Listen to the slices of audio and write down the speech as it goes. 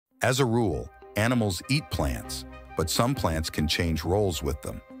As a rule, animals eat plants, but some plants can change roles with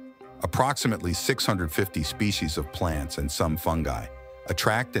them. Approximately 650 species of plants and some fungi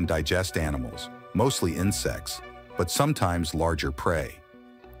attract and digest animals, mostly insects, but sometimes larger prey.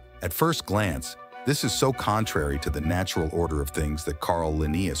 At first glance, this is so contrary to the natural order of things that Carl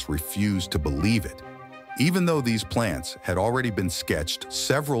Linnaeus refused to believe it, even though these plants had already been sketched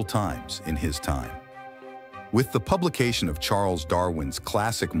several times in his time. With the publication of Charles Darwin's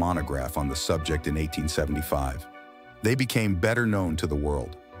classic monograph on the subject in 1875, they became better known to the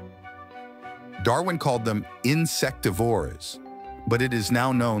world. Darwin called them Insectivorous, but it is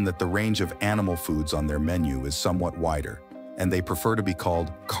now known that the range of animal foods on their menu is somewhat wider, and they prefer to be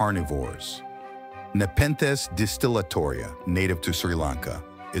called carnivores. Nepenthes distillatoria, native to Sri Lanka,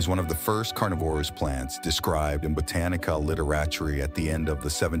 is one of the first carnivorous plants described in Botanica Literature at the end of the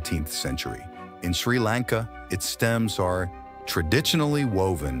 17th century. In Sri Lanka, its stems are traditionally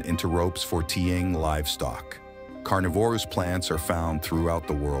woven into ropes for teeing livestock. Carnivorous plants are found throughout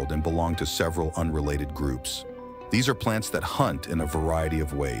the world and belong to several unrelated groups. These are plants that hunt in a variety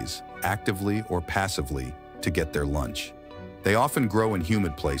of ways, actively or passively, to get their lunch. They often grow in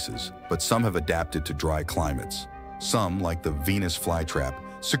humid places, but some have adapted to dry climates. Some, like the Venus flytrap,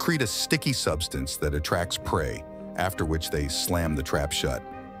 secrete a sticky substance that attracts prey, after which they slam the trap shut.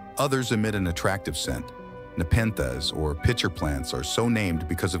 Others emit an attractive scent. Nepenthes, or pitcher plants, are so named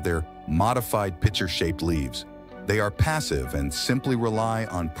because of their modified pitcher-shaped leaves. They are passive and simply rely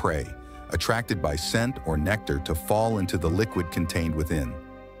on prey, attracted by scent or nectar to fall into the liquid contained within.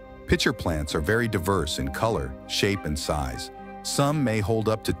 Pitcher plants are very diverse in color, shape, and size. Some may hold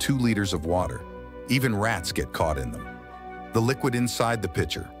up to 2 liters of water. Even rats get caught in them. The liquid inside the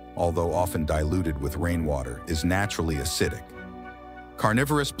pitcher, although often diluted with rainwater, is naturally acidic.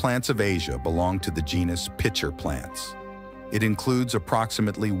 Carnivorous plants of Asia belong to the genus pitcher plants. It includes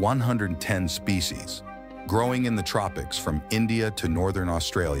approximately 110 species, growing in the tropics from India to northern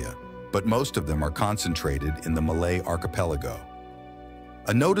Australia, but most of them are concentrated in the Malay archipelago.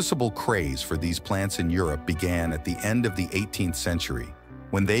 A noticeable craze for these plants in Europe began at the end of the 18th century,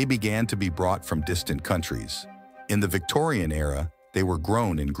 when they began to be brought from distant countries. In the Victorian era, they were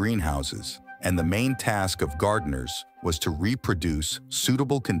grown in greenhouses, and the main task of gardeners was to reproduce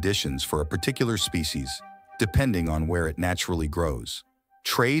suitable conditions for a particular species, depending on where it naturally grows.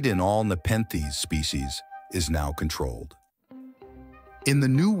 Trade in all Nepenthes species is now controlled. In the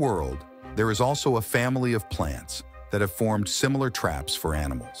New World, there is also a family of plants that have formed similar traps for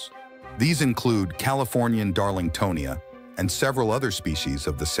animals. These include Californian Darlingtonia and several other species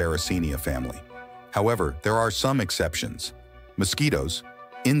of the Sarracenia family. However, there are some exceptions. Mosquitoes,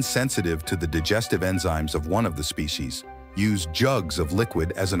 insensitive to the digestive enzymes of one of the species, use jugs of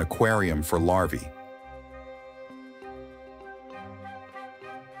liquid as an aquarium for larvae.